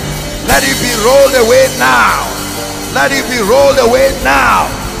 Let it be rolled away now. Let it be rolled away now.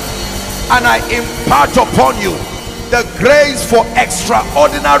 And I impart upon you the grace for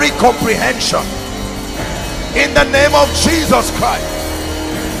extraordinary comprehension in the name of Jesus Christ.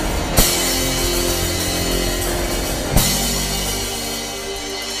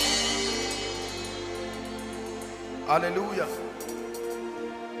 Hallelujah.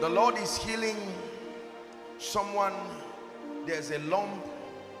 The Lord is healing someone. There's a lump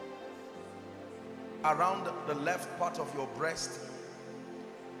around the left part of your breast,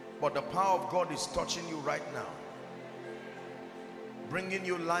 but the power of God is touching you right now. bringing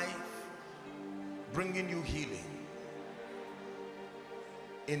you life, bringing you healing.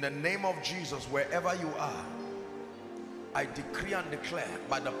 In the name of Jesus, wherever you are, I decree and declare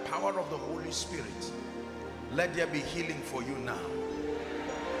by the power of the Holy Spirit, let there be healing for you now.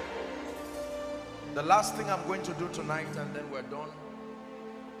 The last thing I'm going to do tonight, and then we're done.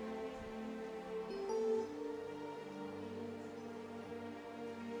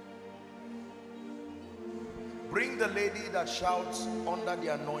 Bring the lady that shouts under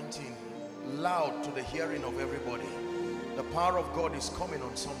the anointing loud to the hearing of everybody. The power of God is coming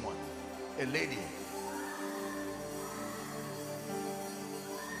on someone. A lady.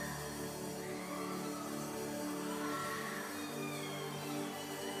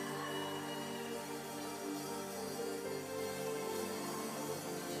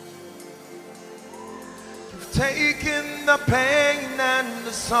 You've taken the pain and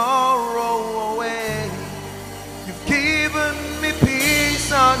the sorrow away. You've given me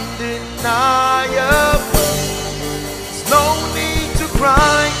peace undeniable. There's no need to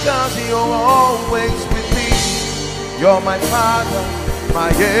cry, 'cause you're always with me. You're my Father, my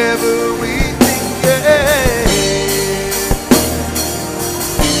everything, yeah.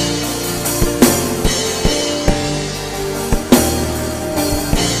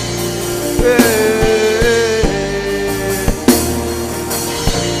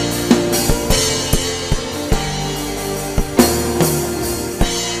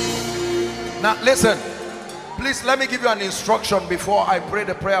 Now listen, please let me give you an instruction before I pray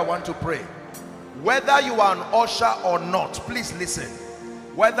the prayer I want to pray. Whether you are an usher or not, please listen.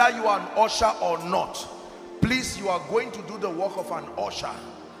 Whether you are an usher or not, please, you are going to do the work of an usher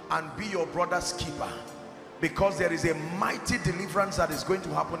and be your brother's keeper, because there is a mighty deliverance that is going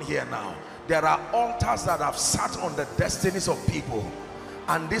to happen here now. There are altars that have sat on the destinies of people,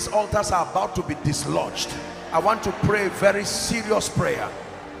 and these altars are about to be dislodged. I want to pray a very serious prayer.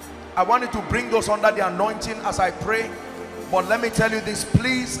 I want you to bring those under the anointing as I pray. But let me tell you this,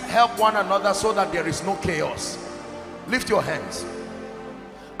 please help one another so that there is no chaos. Lift your hands.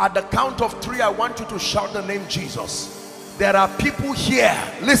 At the count of 3, I want you to shout the name Jesus. There are people here,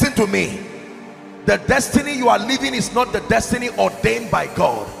 listen to me. The destiny you are living is not the destiny ordained by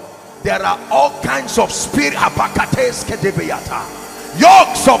God. There are all kinds of spirit,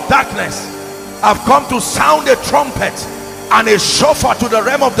 yokes of darkness have come to sound a trumpet and a shofar to the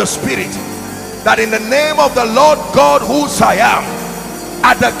realm of the spirit, that in the name of the Lord God whose I am,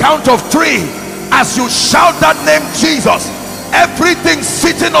 at the count of 3, as you shout that name Jesus, everything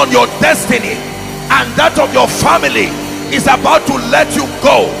sitting on your destiny and that of your family is about to let you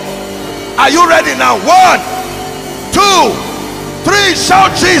go. Are you ready now? 1, 2, 3,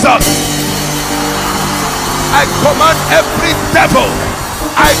 shout Jesus. I command every devil,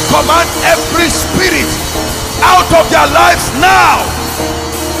 I command every spirit out of their lives now,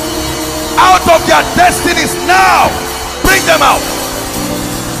 out of their destinies now. Bring them out.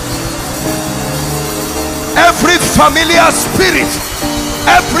 Every familiar spirit,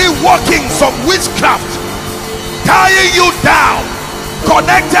 every workings of witchcraft tying you down,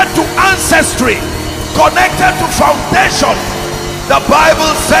 connected to ancestry, connected to foundation. The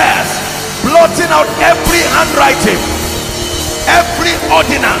Bible says, blotting out every handwriting, every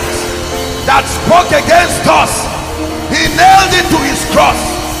ordinance that spoke against us, he nailed it to his cross.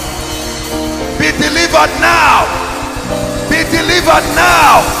 Be delivered now. Be delivered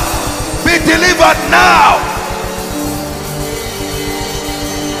now. Be delivered now.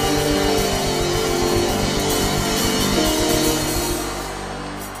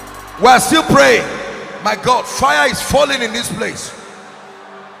 We're still praying. My God, fire is falling in this place.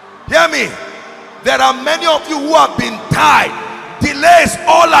 Hear me. There are many of you who have been tied, delays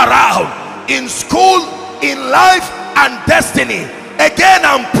all around, in school, in life, and destiny. Again,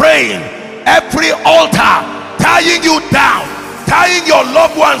 I'm praying. Every altar tying you down, tying your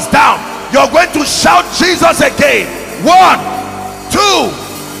loved ones down, you're going to shout Jesus again. 1, 2,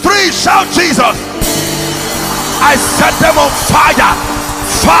 3, shout Jesus. I set them on fire.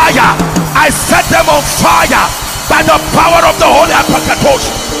 Fire. I set them on fire by the power of the Holy Apakatos.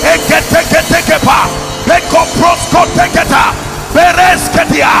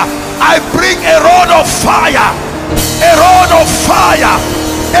 I bring a rod of fire, a rod of fire,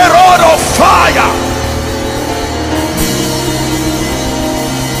 a rod of fire.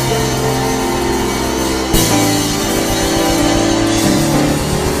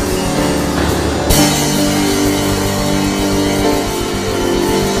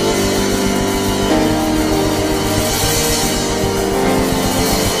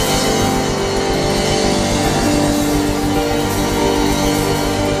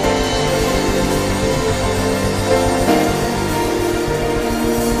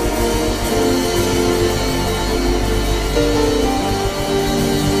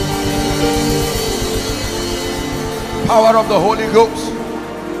 Power of the Holy Ghost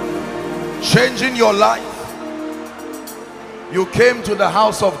changing your life. You came to the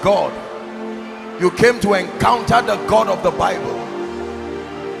house of God. You came to encounter the God of the Bible.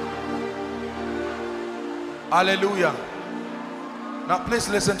 Hallelujah. Now please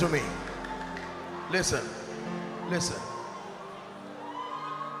listen to me. Listen. Listen.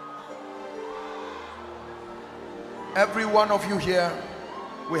 Every one of you here,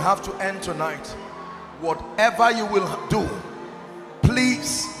 we have to end tonight. Whatever you will do,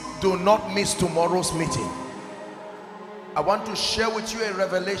 please do not miss tomorrow's meeting. I want to share with you a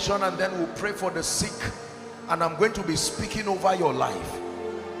revelation, and then we'll pray for the sick, and I'm going to be speaking over your life.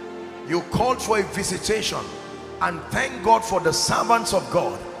 You called for a visitation, and thank God for the servants of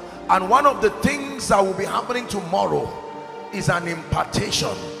God. And one of the things that will be happening tomorrow is an impartation.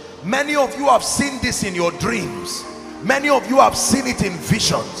 Many of you have seen this in your dreams. Many of you have seen it in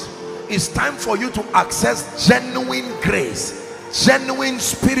visions. It's time for you to access genuine grace, genuine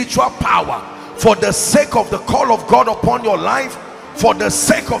spiritual power, for the sake of the call of God upon your life, for the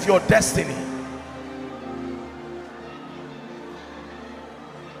sake of your destiny.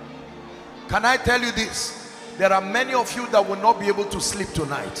 Can I tell you this? There are many of you that will not be able to sleep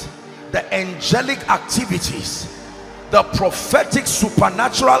tonight. The angelic activities, the prophetic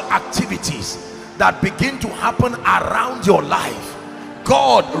supernatural activities that begin to happen around your life,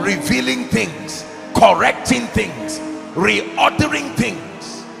 God revealing things, correcting things, reordering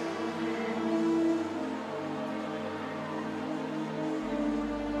things.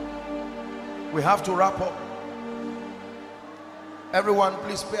 We have to wrap up. Everyone,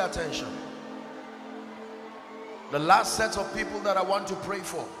 please pay attention. The last set of people that I want to pray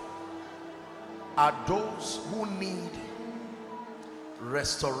for are those who need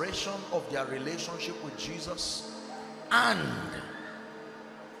restoration of their relationship with Jesus, and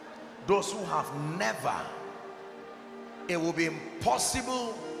those who have never. It will be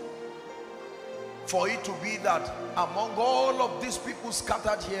impossible for it to be that among all of these people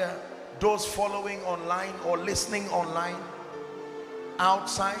scattered here, those following online or listening online,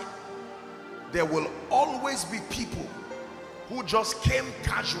 outside, there will always be people who just came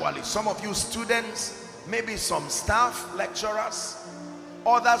casually. Some of you students, maybe some staff, lecturers,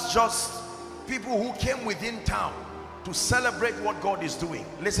 others just people who came within town to celebrate what God is doing.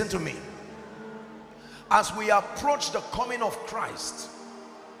 Listen to me. As we approach the coming of Christ,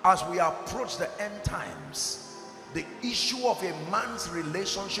 as we approach the end times, the issue of a man's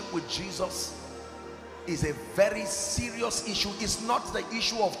relationship with Jesus is a very serious issue. It's not the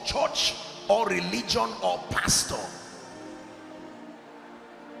issue of church or religion or pastor.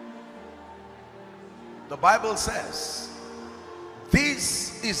 The Bible says,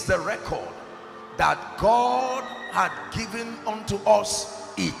 this is the record, that God had given unto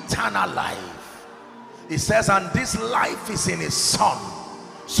us eternal life. It says, and this life is in his Son,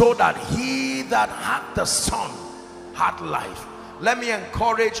 so that he that had the Son had life. Let me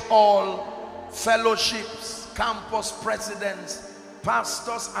encourage all fellowships, campus presidents,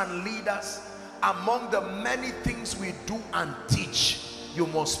 pastors and leaders. Among the many things we do and teach, you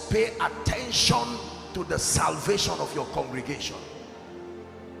must pay attention to the salvation of your congregation.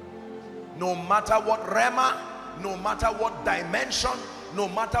 No matter what rhema, no matter what dimension, no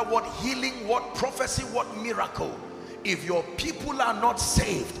matter what healing, what prophecy, what miracle, if your people are not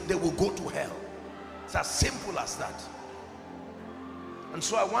saved, they will go to hell. It's as simple as that. And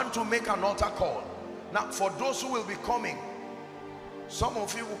so I want to make an altar call. Now, for those who will be coming, some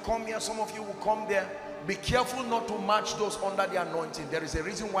of you will come here, some of you will come there. Be careful not to match those under the anointing. There is a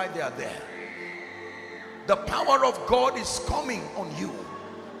reason why they are there. The power of God is coming on you.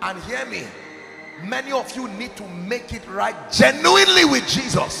 And hear me, many of you need to make it right genuinely with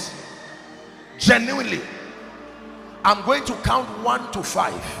Jesus. Genuinely. I'm going to count 1 to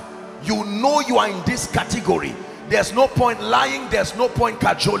 5. You know you are in this category. There's no point lying, there's no point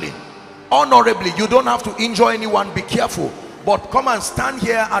cajoling. Honorably, you don't have to injure anyone. Be careful. But come and stand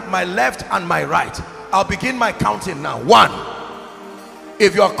here at my left and my right. I'll begin my counting now. 1.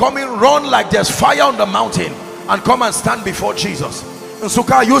 If you are coming, run like there's fire on the mountain and come and stand before Jesus.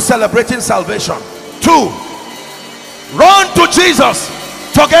 Nsuka, are you celebrating salvation? 2. Run to Jesus.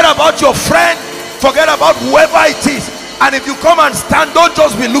 Forget about your friend, forget about whoever it is. And if you come and stand, don't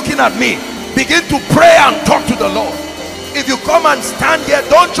just be looking at me. Begin to pray and talk to the Lord. If you come and stand here,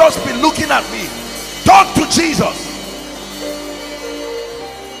 don't just be looking at me. Talk to Jesus.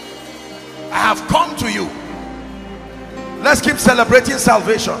 I have come to you. Let's keep celebrating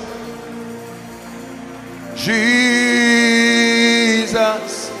salvation. Jesus,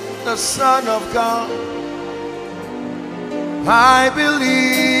 the Son of God, I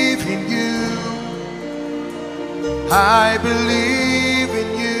believe in you. I believe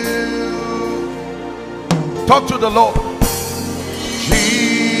in you. Talk to the Lord. Jesus,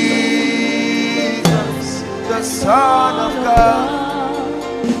 the Son of God,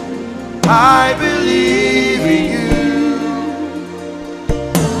 I believe in you.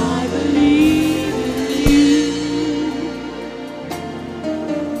 I believe in you.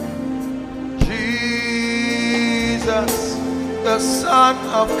 Jesus, the Son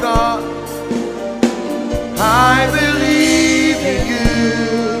of God, I believe in you.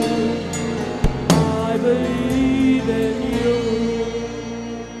 I believe in you.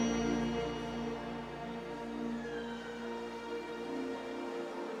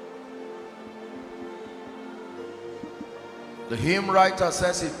 The hymn writer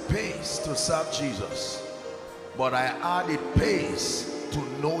says it pays to serve Jesus, but I add it pays to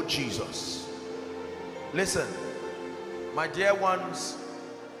know Jesus. Listen, my dear ones,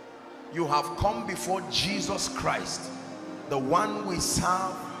 you have come before Jesus Christ, the one we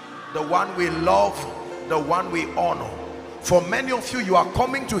serve, the one we love, the one we honor. For many of you, you are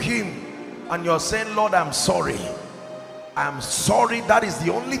coming to him and you're saying, Lord, I'm sorry. I'm sorry. That is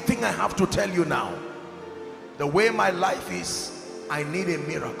the only thing I have to tell you now. The way my life is, I need a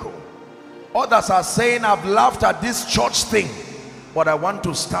miracle. Others are saying, I've laughed at this church thing, but I want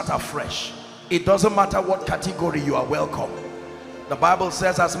to start afresh. It doesn't matter what category, you are welcome. The Bible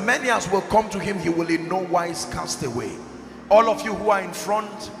says, as many as will come to him, he will in no wise cast away. All of you who are in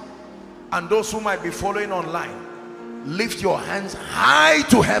front and those who might be following online, lift your hands high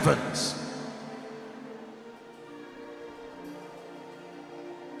to heavens.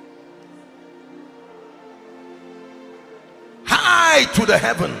 High to the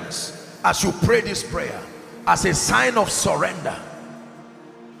heavens as you pray this prayer as a sign of surrender.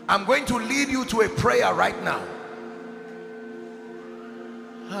 I'm going to lead you to a prayer right now.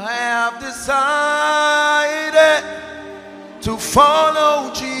 I have decided to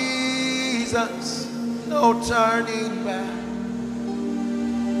follow Jesus. No turning back.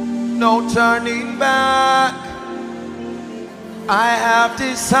 No turning back. I have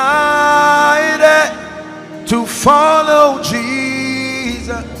decided to follow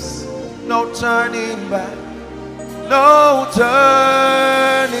Jesus. No turning back. No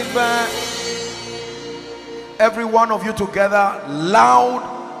turning back. Every one of you together, loud,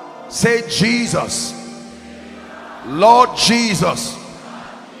 say, Jesus. Lord Jesus,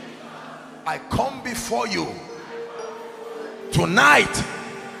 I come before you tonight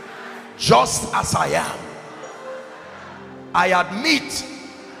just as I am. I admit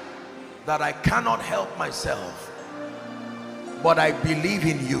that I cannot help myself, but I believe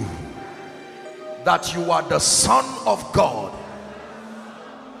in you, that you are the Son of God.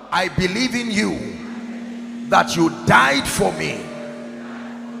 I believe in you, that you died for me.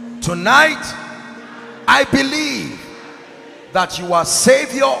 Tonight, I believe that you are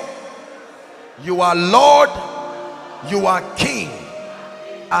Savior, you are Lord, you are King,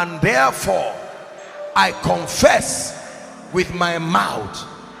 and therefore I confess with my mouth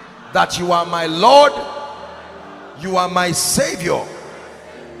that you are my Lord, you are my Savior,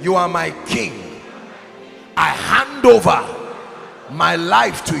 you are my King. I hand over my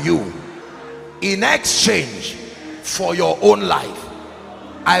life to you in exchange for your own life.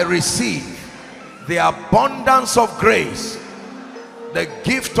 I receive the abundance of grace, the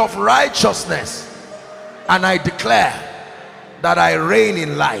gift of righteousness, and I declare that I reign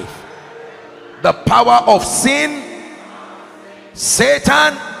in life. The power of sin,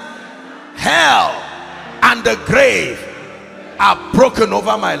 Satan, hell, and the grave are broken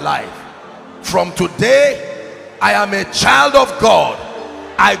over my life. From today, I am a child of God.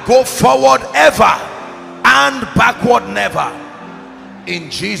 I go forward ever and backward never.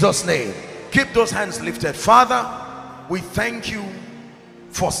 In Jesus' name, keep those hands lifted. Father, we thank you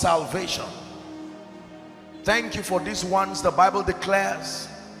for salvation. Thank you for these ones. The Bible declares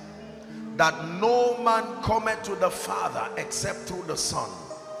that no man cometh to the Father except through the Son.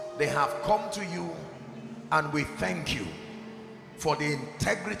 They have come to you, and we thank you for the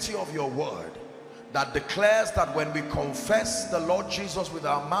integrity of your word that declares that when we confess the Lord Jesus with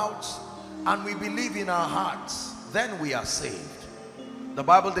our mouths and we believe in our hearts, then we are saved. The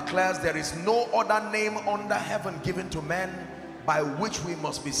Bible declares there is no other name under heaven given to men by which we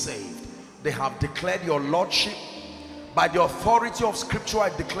must be saved. They have declared your lordship. By the authority of scripture,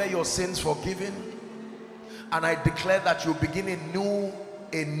 I declare your sins forgiven, and I declare that you begin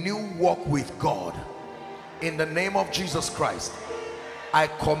a new walk with God. In the name of Jesus Christ, I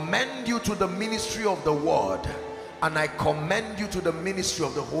commend you to the ministry of the word, and I commend you to the ministry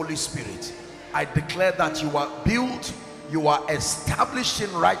of the Holy Spirit. I declare that you are built, you are established in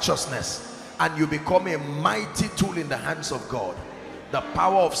righteousness, and you become a mighty tool in the hands of God. The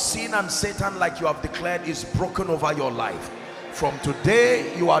power of sin and Satan, like you have declared, is broken over your life. From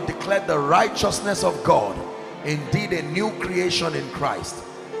today, you are declared the righteousness of God, indeed a new creation in Christ.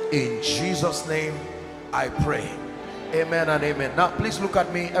 In Jesus' name I pray. Amen and amen. Now please look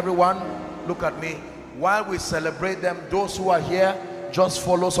at me, everyone. Look at me. While we celebrate them, those who are here, just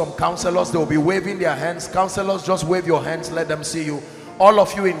follow some counselors. They will be waving their hands. Counselors, just wave your hands, let them see you. All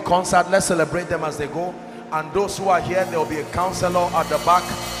of you in concert, let's celebrate them as they go. And those who are here, there will be a counselor at the back.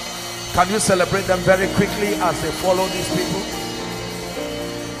 Can you celebrate them very quickly as they follow these people?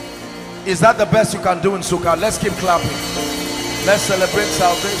 Is that the best you can do in Sukkah? Let's keep clapping. Let's celebrate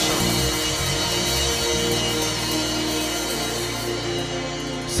salvation.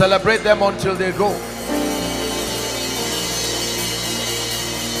 Celebrate them until they go.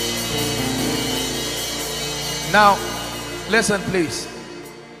 Now, listen please.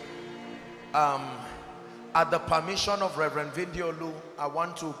 At the permission of Reverend Vindiolu, I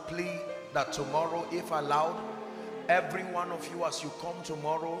want to plead that tomorrow, if allowed, every one of you, as you come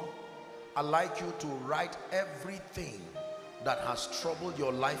tomorrow, I'd like you to write everything that has troubled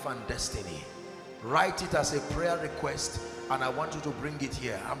your life and destiny. Write it as a prayer request, and I want you to bring it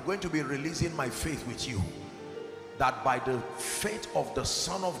here. I'm going to be releasing my faith with you, that by the faith of the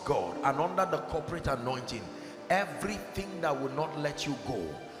Son of God and under the corporate anointing, everything that will not let you go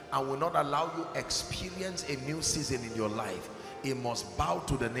and will not allow you experience a new season in your life, it must bow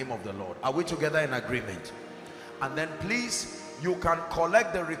to the name of the Lord. Are we together in agreement? And then please, you can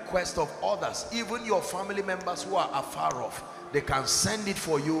collect the request of others, even your family members who are afar off. They can send it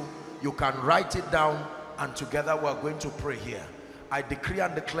for you. You can write it down, and together we are going to pray here. I decree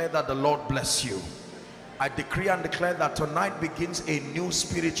and declare that the Lord bless you. I decree and declare that tonight begins a new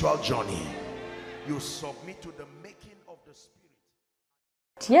spiritual journey. You submit to the making of the Spirit.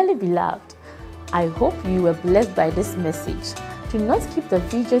 Dearly beloved, I hope you were blessed by this message. Do not keep the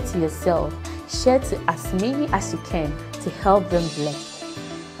video to yourself. Share to as many as you can to help them bless.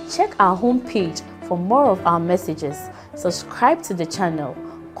 Check our homepage for more of our messages. Subscribe to the channel,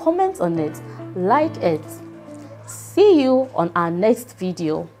 comment on it, like it. See you on our next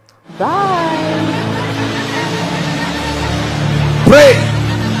video. Bye. Pray,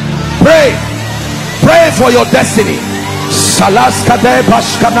 pray, pray for your destiny. Salaskade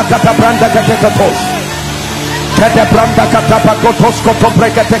bashkana kata branda katekatos. Kade branda kata bakotos koto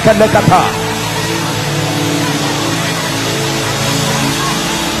brekateka lekata.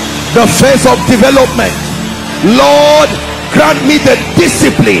 The phase of development. Lord, grant me the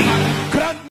discipline